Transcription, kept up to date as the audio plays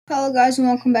Hello, guys, and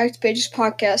welcome back to Paige's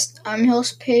podcast. I'm your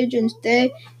host Paige, and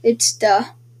today it's the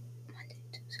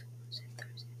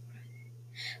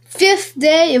fifth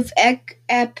day of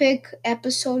Epic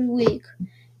Episode Week.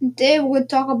 Today we're going to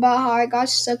talk about how I got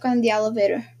stuck on the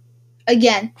elevator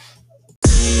again.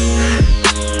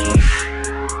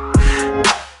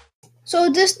 So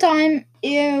this time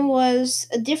it was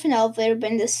a different elevator,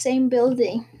 but in the same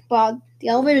building. But the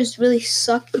elevators really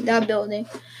sucked in that building.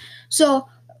 So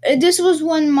this was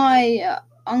when my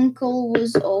uncle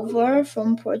was over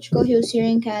from Portugal. He was here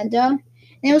in Canada, and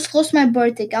it was close to my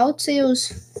birthday. I would say it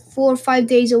was 4 or 5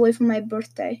 days away from my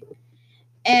birthday.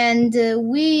 And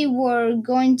we were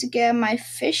going to get my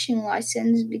fishing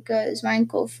license because my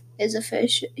uncle is a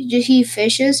fish. He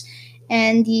fishes,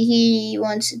 and he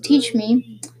wants to teach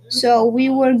me. So we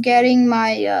were getting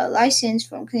my license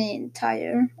from Canadian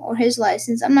Tire, or his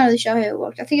license. I'm not really sure how it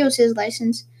worked. I think it was his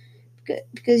license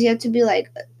because you have to be like,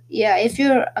 yeah, if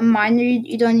you're a minor,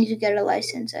 you don't need to get a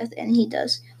license, and he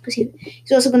does because he's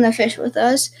also gonna fish with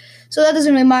us. So that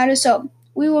doesn't really matter. So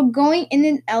we were going in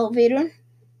an elevator.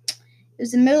 It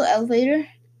was the middle elevator,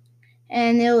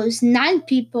 and it was 9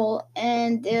 people,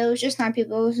 and it was just 9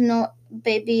 people. There was no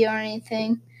baby or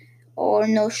anything, or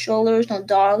no strollers, no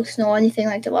dogs, no anything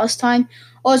like the last time.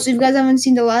 Also, if you guys haven't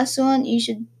seen the last one, you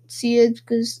should see it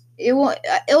because it won't.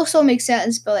 It also makes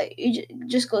sense, but like you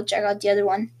just go check out the other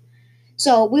one.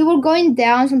 So we were going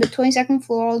down from the 22nd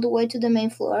floor all the way to the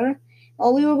main floor.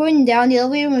 While we were going down, the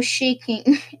elevator was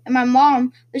shaking, and my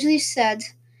mom literally said,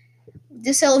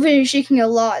 "This elevator is shaking a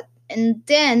lot." And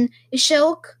then it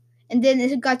shook, and then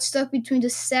it got stuck between the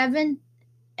 7th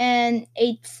and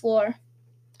 8th floor.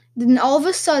 Then all of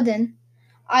a sudden,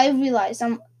 I realized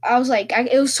I was like,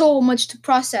 it was so much to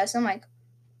process. I'm like,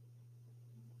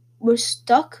 we're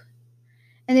stuck.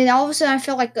 And then all of a sudden, I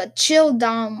felt like a chill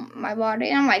down my body.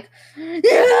 And I'm like, yeah!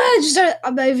 Just started,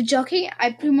 I'm not even joking.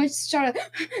 I pretty much started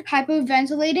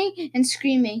hyperventilating and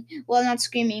screaming. Well, not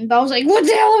screaming, but I was like, what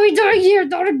the hell are we doing here?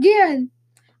 Not again.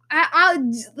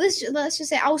 Let's just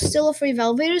say I was still afraid of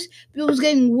elevators, but it was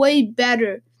getting way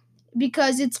better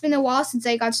because it's been a while since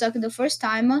I got stuck the first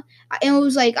time, and it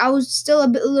was like I was still a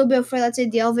little bit afraid. Let's say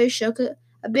the elevator shook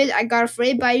a bit. I got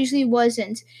afraid, but I usually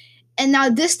wasn't. And now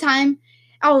this time,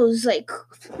 I was like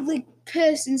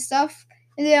pissed and stuff.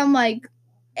 And then I'm like,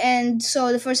 and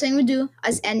so the first thing we do,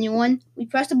 as anyone, we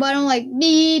press the button like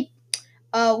beep.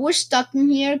 We're stuck in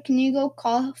here. Can you go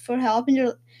call for help?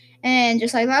 And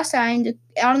just like last time,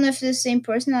 I don't know if it's the same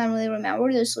person. I don't really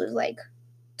remember. This was like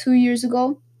 2 years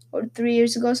ago or 3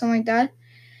 years ago, something like that.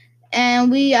 And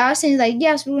we asked him, like,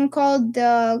 yes, we're going to call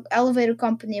the elevator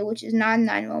company, which is not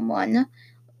 911.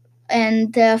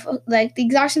 And, like, the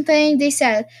exact same thing they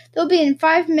said. They'll be in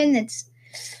 5 minutes.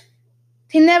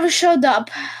 He never showed up.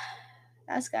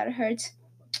 That's gotta hurt.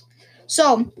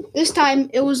 So, this time,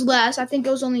 it was less. I think it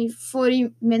was only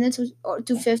 40 minutes or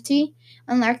to 50.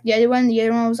 Unlike the other one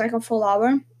was like a full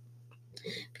hour.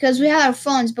 Because we had our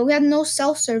phones, but we had no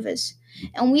cell service.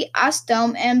 And we asked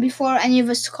them, and before any of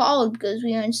us called, because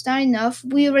we weren't smart enough,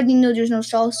 we already knew there's no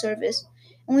cell service.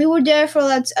 And we were there for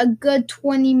a good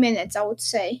 20 minutes, I would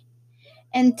say.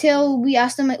 Until we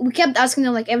asked them, we kept asking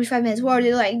them like every 5 minutes, where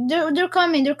they're like, they're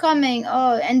coming.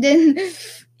 Oh, and then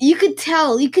you could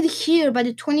hear by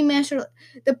the 20 minutes, or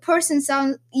the person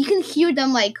sound, you can hear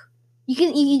them like,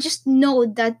 you just know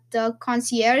that the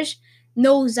concierge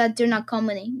knows that they're not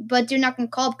coming, but they're not gonna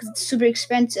call because it's super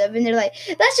expensive, and they're like,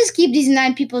 let's just keep these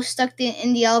 9 people stuck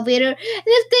in the elevator, and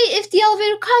if the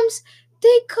elevator comes,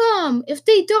 they come. If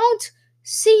they don't,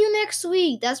 see you next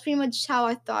week. That's pretty much how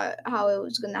I thought how it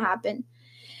was gonna happen.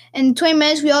 In 20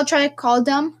 minutes, we all tried to call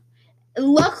them.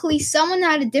 Luckily, someone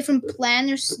had a different plan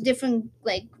or different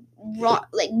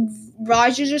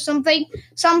Rogers or something.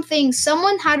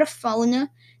 Someone had a phone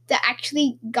that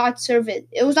actually got service.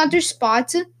 It was not their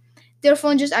spot. Their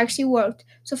phone just actually worked.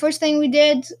 So first thing we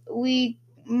did, we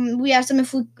asked them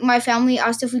if my family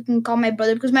asked if we can call my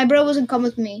brother, because my brother wasn't come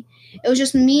with me. It was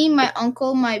just me, my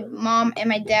uncle, my mom, and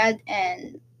my dad,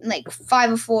 and like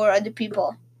 5 or 4 other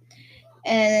people.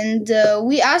 And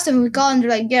we asked them, we called them, they're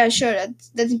like, yeah, sure,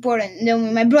 that's important. And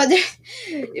then my brother,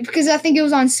 because I think it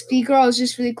was on speaker, I was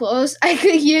just really close, I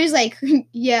could hear, he's like,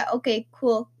 yeah, okay,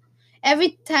 cool.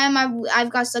 Every time I've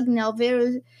got stuck in the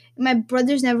elevator, my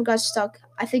brother's never got stuck.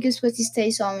 I think it's because he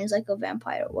stays home, he's like a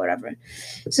vampire or whatever.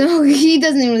 So he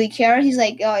doesn't really care. He's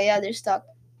like, oh yeah, they're stuck.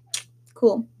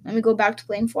 Cool, let me go back to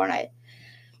playing Fortnite.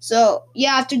 So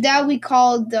yeah, after that we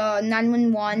called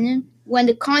 911 when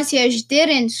the concierge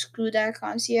didn't screw that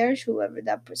concierge, whoever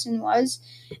that person was.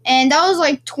 And that was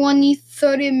like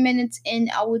 20-30 minutes in,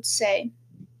 I would say.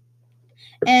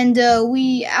 And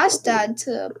we asked that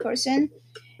person,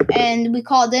 and we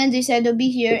called in. They said they'll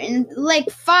be here in like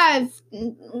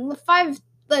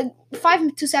like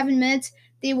 5 to 7 minutes.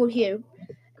 They were here,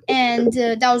 and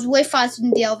that was way faster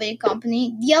than the elevator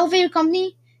company. The elevator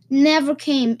company never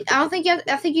came. I don't think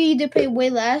I think you either pay way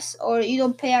less or you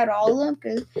don't pay at all.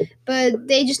 But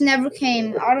they just never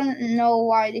came. I don't know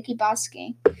why they keep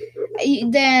asking.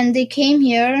 Then they came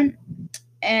here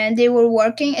and they were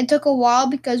working. It took a while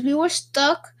because we were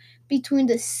stuck between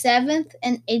the 7th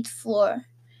and 8th floor.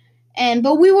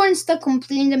 But we weren't stuck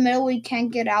completely in the middle where you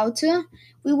can't get out.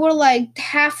 We were like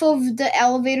half of the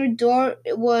elevator door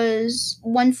was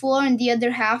one floor and the other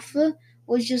half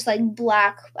was just like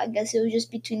black. I guess it was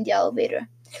just between the elevator.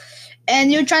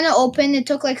 And you're trying to open, it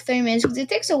took like 30 minutes because it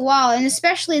takes a while, and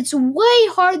especially it's way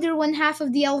harder when half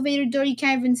of the elevator door you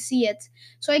can't even see it.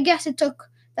 So I guess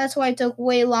that's why it took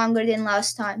way longer than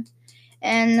last time.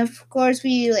 And of course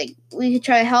we could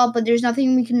try to help, but there's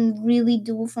nothing we can really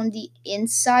do from the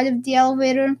inside of the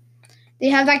elevator. They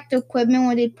have like the equipment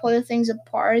where they pull the things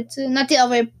apart. Not the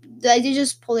elevator, they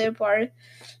just pull it apart.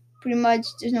 Pretty much,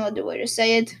 there's no other way to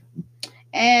say it.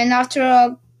 And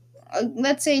after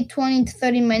let's say 20 to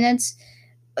 30 minutes,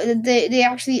 they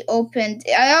actually opened.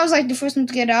 I was like the first one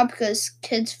to get out because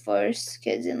kids first,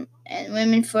 kids and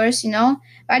women first, you know.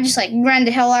 I just like ran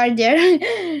the hell out of there.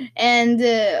 And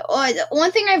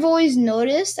one thing I've always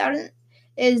noticed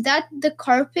is that the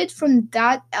carpet from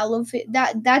that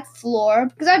that floor,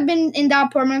 because I've been in that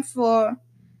apartment for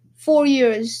 4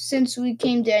 years since we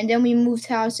came there, and then we moved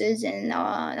houses, and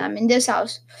I'm in this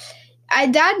house.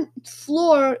 That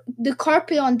floor, the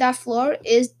carpet on that floor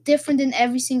is different than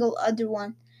every single other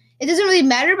one. It doesn't really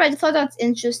matter, but I thought that's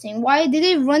interesting. Why did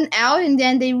they run out and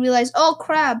then they realized, oh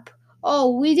crap,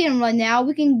 oh we didn't run out,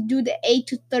 we can do the 8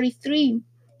 to 33.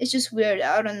 It's just weird.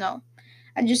 I don't know.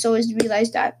 I just always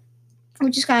realized that,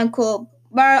 which is kind of cool.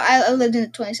 But I lived in the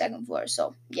 22nd floor,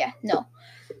 so yeah, no.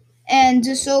 And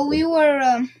so we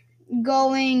were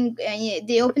going, and yeah,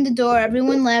 they opened the door.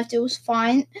 Everyone left. It was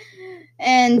fine.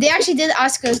 And they actually did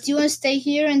ask us, do you want to stay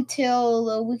here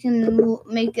until we can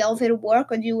make the elevator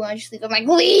work, or do you want to just leave? I'm like,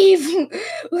 leave!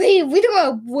 Leave! We don't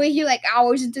want to wait here like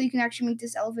hours until you can actually make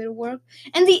this elevator work.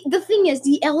 And the thing is,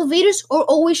 the elevators are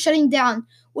always shutting down.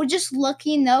 We're just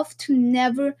lucky enough to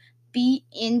never be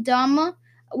in them.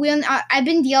 I've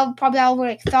been probably elevator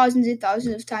like thousands and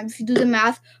thousands of times. If you do the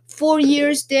math, 4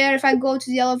 years there. If I go to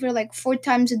the elevator like 4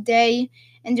 times a day,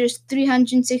 and there's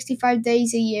 365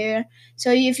 days a year. So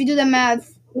if you do the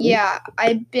math, yeah,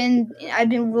 I've been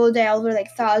rode the elevator like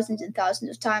thousands and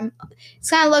thousands of times. It's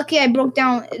kind of lucky I broke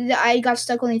down. I got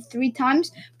stuck only 3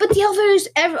 times, but the elevator is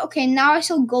okay. Now I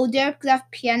still go there because I have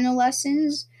piano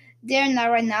lessons there. Not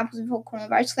right now because of the whole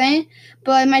coronavirus thing.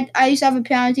 But I used to have a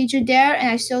piano teacher there, and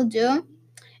I still do.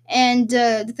 And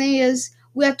the thing is,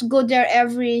 we have to go there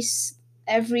every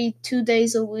 2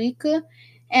 days a week.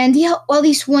 And at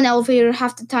least one elevator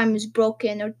half the time is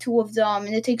broken, or 2 of them,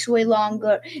 and it takes way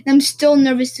longer. And I'm still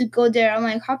nervous to go there. I'm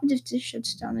like, how if this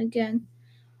shuts down again?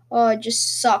 Oh, it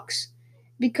just sucks.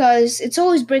 Because it's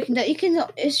always breaking down.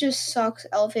 It just sucks,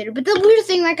 elevator. But the weird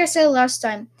thing, like I said last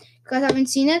time, because I haven't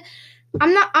seen it,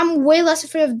 I'm way less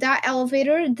afraid of that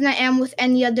elevator than I am with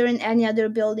any other in any other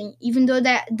building. Even though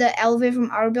that the elevator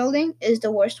from our building is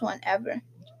the worst one ever.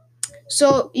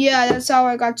 So yeah, that's how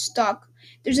I got stuck.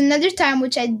 There's another time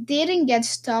which I didn't get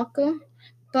stuck,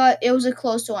 but it was a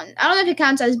close one. I don't know if it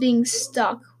counts as being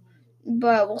stuck,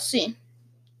 but we'll see.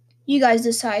 You guys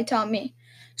decide. Tell me.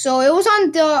 So it was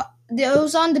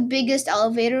on the biggest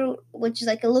elevator, which is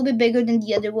like a little bit bigger than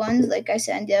the other ones, like I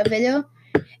said in the other video.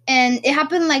 And it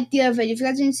happened like the other video. If you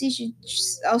guys didn't see, you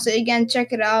should also again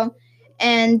check it out.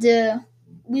 And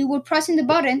we were pressing the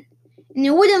button, and it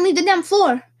wouldn't leave the damn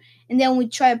floor. And then we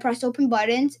try to press open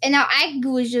buttons, and now I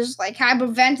was just like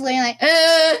hyperventilating,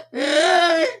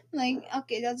 like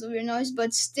okay, that's a weird noise,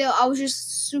 but still, I was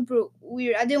just super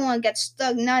weird. I didn't want to get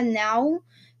stuck, not now.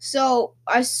 So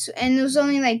and it was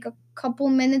only like a couple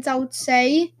minutes, I would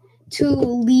say, to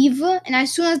leave. And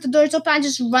as soon as the doors open, I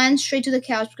just ran straight to the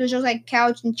couch because there's like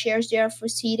couch and chairs there for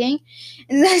seating.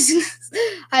 And as soon as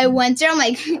I went there, I'm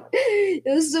like, it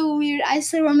was so weird. I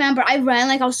still remember I ran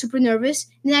like I was super nervous.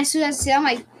 And then as soon as I said, I'm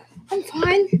like, I'm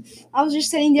fine. I was just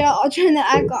sitting there all trying to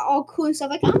act all cool and stuff.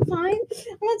 Like, I'm fine.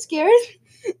 I'm not scared.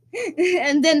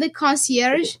 And then the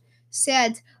concierge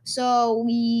said, so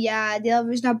the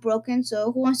elevator's not broken,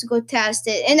 so who wants to go test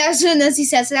it? And as soon as he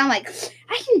says it, I'm like,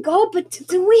 I can go, but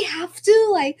do we have to?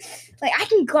 Like I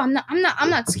can go. I'm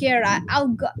not scared. I'll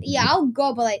go. Yeah, I'll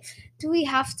go, but like, do we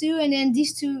have to? And then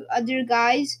these 2 other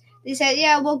guys, They said,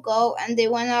 yeah, we'll go. And they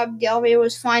went up. The elevator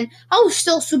was fine. I was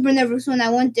still super nervous when I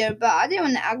went there, but I didn't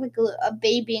want to act like a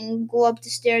baby and go up the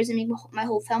stairs and make my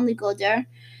whole family go there.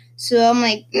 So I'm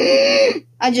like,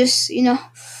 I just, and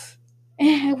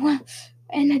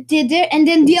I did it. And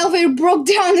then the elevator broke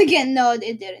down again. No,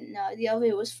 it didn't. No, the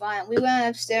elevator was fine. We went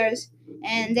upstairs.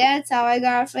 And that's how I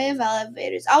got afraid of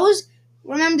elevators.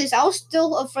 Remember this, I was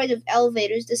still afraid of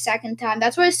elevators the second time.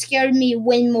 That's why it scared me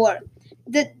way more.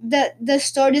 The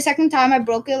story the second time I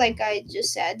broke it, like I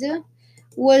just said,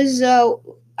 was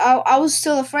I was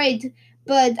still afraid.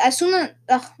 But as soon as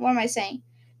what am I saying?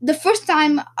 The first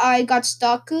time I got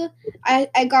stuck,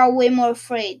 I got way more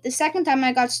afraid. The second time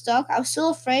I got stuck, I was still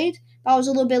afraid, but I was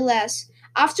a little bit less.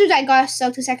 After I got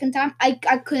stuck the second time, I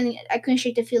couldn't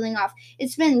shake the feeling off.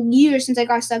 It's been years since I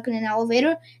got stuck in an elevator,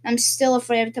 and I'm still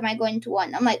afraid every time I go into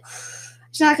one. I'm like,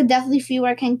 it's not like a deathly fear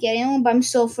where I can't get in one, but I'm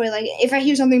so afraid. Like if I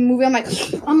hear something moving, I'm like,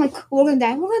 we're gonna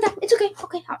die, It's okay,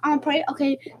 I'm gonna pray.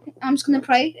 Okay, I'm just gonna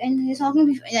pray, and it's all gonna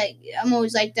be fine. Like I'm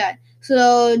always like that.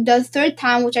 So the third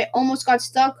time, which I almost got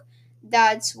stuck,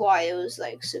 that's why it was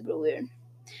like super weird.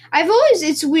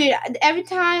 It's weird. Every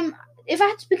time, if I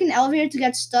had to pick an elevator to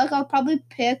get stuck, I'll probably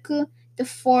pick the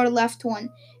four left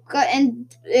one.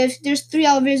 And if there's three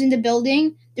elevators in the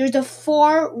building, there's the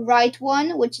four right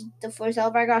one, which is the first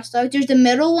elevator I got stuck. There's the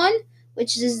middle one,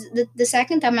 which is the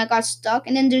second time I got stuck.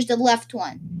 And then there's the left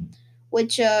one,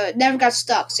 which never got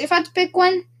stuck. So if I had to pick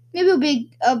one, maybe it'll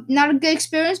be not a good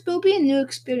experience, but it'll be a new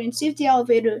experience. See if the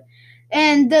elevator.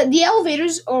 And the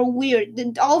elevators are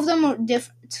weird. All of them are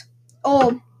different.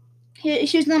 Oh,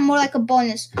 here's not more like a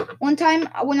bonus. One time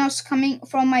when I was coming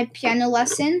from my piano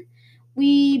lesson,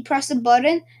 we pressed a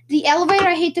button. The elevator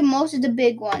I hate the most is the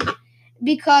big one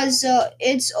because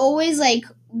it's always like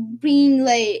being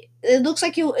like it looks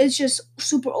like it's just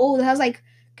super old. It has like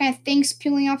kind of things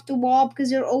peeling off the wall because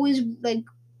they're always like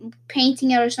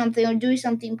painting it or something or doing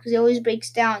something because it always breaks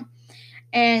down.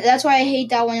 And that's why I hate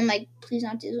that one. I'm like, please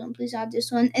not this one, please not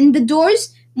this one. And the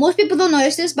doors, most people don't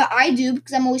notice this, but I do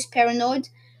because I'm always paranoid.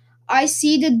 I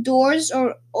see the doors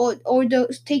or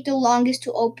take the longest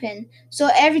to open. So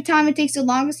every time it takes the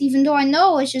longest, even though I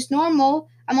know it's just normal,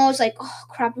 I'm always like, oh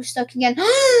crap, we're stuck again.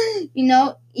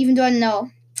 Even though I know.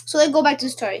 So let's go back to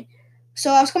the story.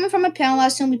 So I was coming from a piano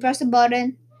lesson, we pressed the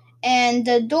button, and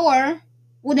the door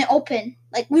wouldn't open.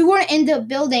 Like we weren't in the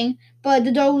building, but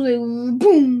the door was like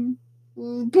boom,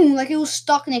 boom, like it was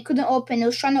stuck and it couldn't open. It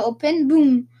was trying to open,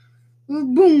 boom,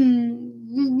 boom,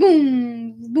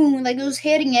 boom, boom, like it was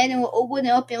hitting it and it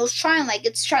wouldn't open. It was trying, like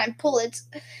it's trying to pull it,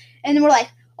 and we're like,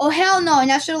 oh hell no!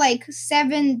 And after like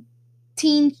 7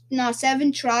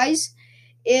 tries,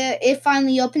 it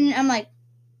finally opened. I'm like,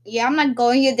 yeah, I'm not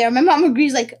going in there. My mom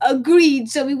agrees, like agreed.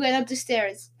 So we went up the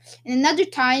stairs. And another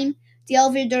time, the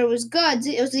elevator was good.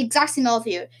 It was the exact same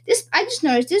elevator. This I just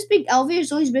noticed this big elevator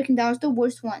is always breaking down. It's the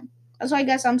worst one. That's why I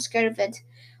guess I'm scared of it.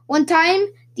 One time,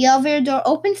 the elevator door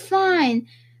opened fine,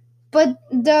 but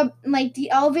the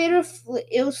elevator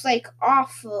it was like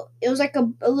off. It was like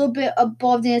a little bit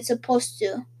above than it's supposed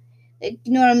to. Like,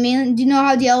 you know what I mean? Do you know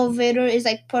how the elevator is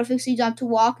like perfect so you don't have to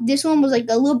walk? This one was like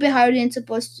a little bit higher than it's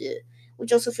supposed to,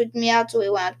 which also freaked me out. So we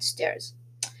went up the stairs,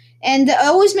 and it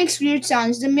always makes weird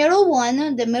sounds. The middle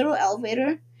one, the middle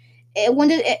elevator,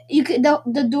 you could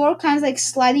the door kind of like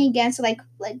sliding against like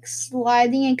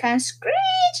sliding and kind of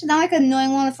screech, not like a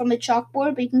annoying one from a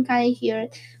chalkboard, but you can kind of hear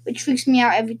it, which freaks me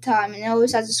out every time, and it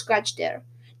always has a scratch there.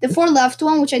 The four left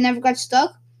one, which I never got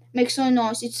stuck, makes no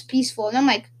noise. It's peaceful, and I'm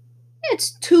like,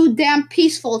 it's too damn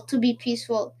peaceful to be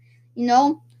peaceful, you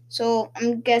know. So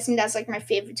I'm guessing that's like my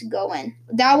favorite to go in.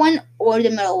 That one or the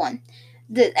middle one,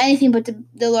 anything but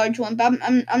the large one. But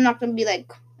I'm not gonna be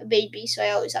like a baby, so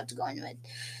I always have to go into it.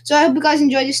 So I hope you guys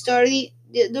enjoyed the story.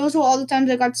 Those were all the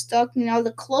times I got stuck,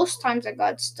 the close times I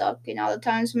got stuck, the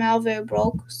times my elevator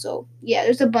broke. So yeah,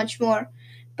 there's a bunch more.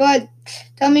 But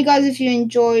tell me guys if you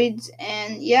enjoyed,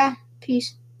 and yeah,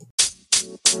 peace.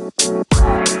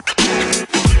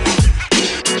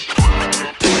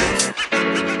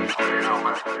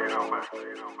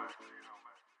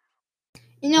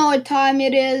 You know what time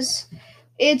it is?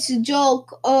 It's a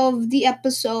joke of the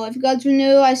episode. If you guys are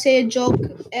new, I say a joke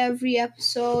every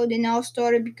episode, and I'll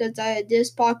start it because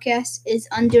this podcast is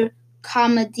under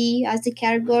comedy as the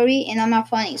category, and I'm not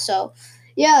funny. So,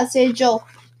 yeah, let's say a joke.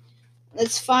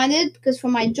 Let's find it because for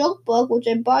my joke book, which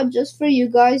I bought just for you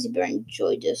guys, you better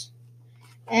enjoy this.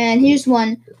 And here's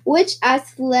one. Which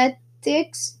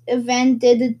athletics event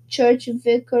did the church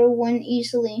vicar win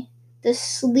easily? The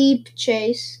sleep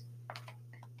chase.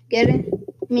 Get it?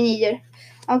 Me neither.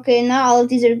 Okay, now all of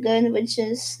these are good, which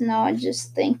is now I'm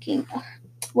just thinking,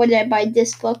 where did I buy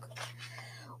this book?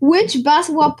 Which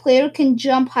basketball player can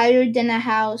jump higher than a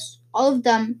house? All of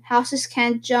them. Houses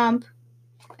can't jump.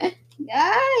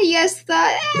 Yes,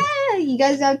 that. You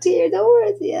guys have to hear the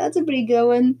words. Yeah, that's a pretty good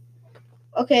one.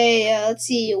 Okay, let's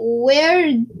see.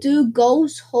 Where do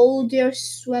ghosts hold their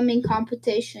swimming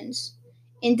competitions?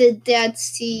 In the Dead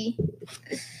Sea.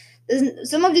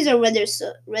 Some of these are riddles,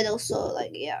 so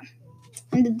like yeah.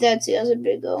 In the Dead Sea, that's a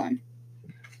big one.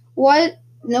 What?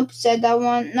 Nope, said that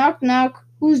one. Knock knock.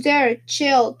 Who's there?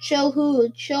 Chill. Chill who?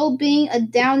 Chill being a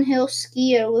downhill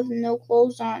skier with no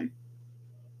clothes on.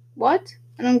 What?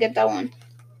 I don't get that one.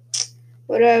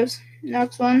 What else?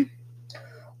 Next one.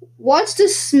 What's the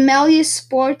smelliest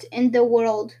sport in the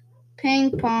world?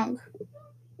 Ping pong.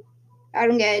 I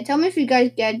don't get it. Tell me if you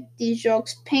guys get these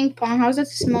jokes. Ping pong. How's that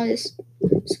the smelliest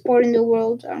sport in the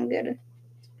world? I don't get it.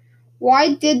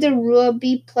 Why did the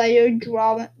rugby player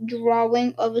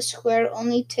drawing of a square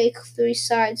only take 3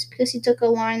 sides? Because he took a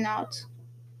line out.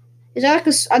 Is that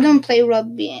like I don't play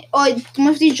rugby. Oh,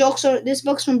 most of these jokes are this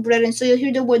book's from Britain, so you'll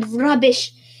hear the word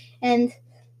rubbish and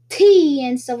tea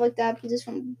and stuff like that because it's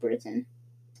from Britain.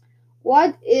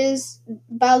 What is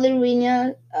What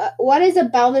is a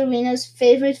ballerina's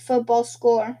favorite football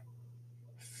score?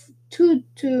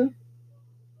 2-2.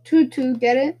 2-2.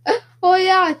 Get it? Oh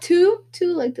yeah,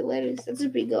 2-2 like the letters. That's a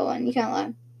pretty good one. You can't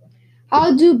lie.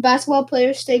 How do basketball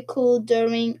players stay cool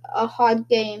during a hot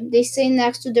game? They stay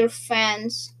next to their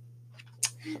fans.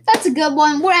 That's a good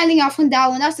one. We're ending off on that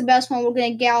one. That's the best one we're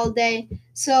gonna get all day.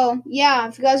 So yeah,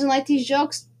 if you guys don't like these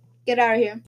jokes, get out of here.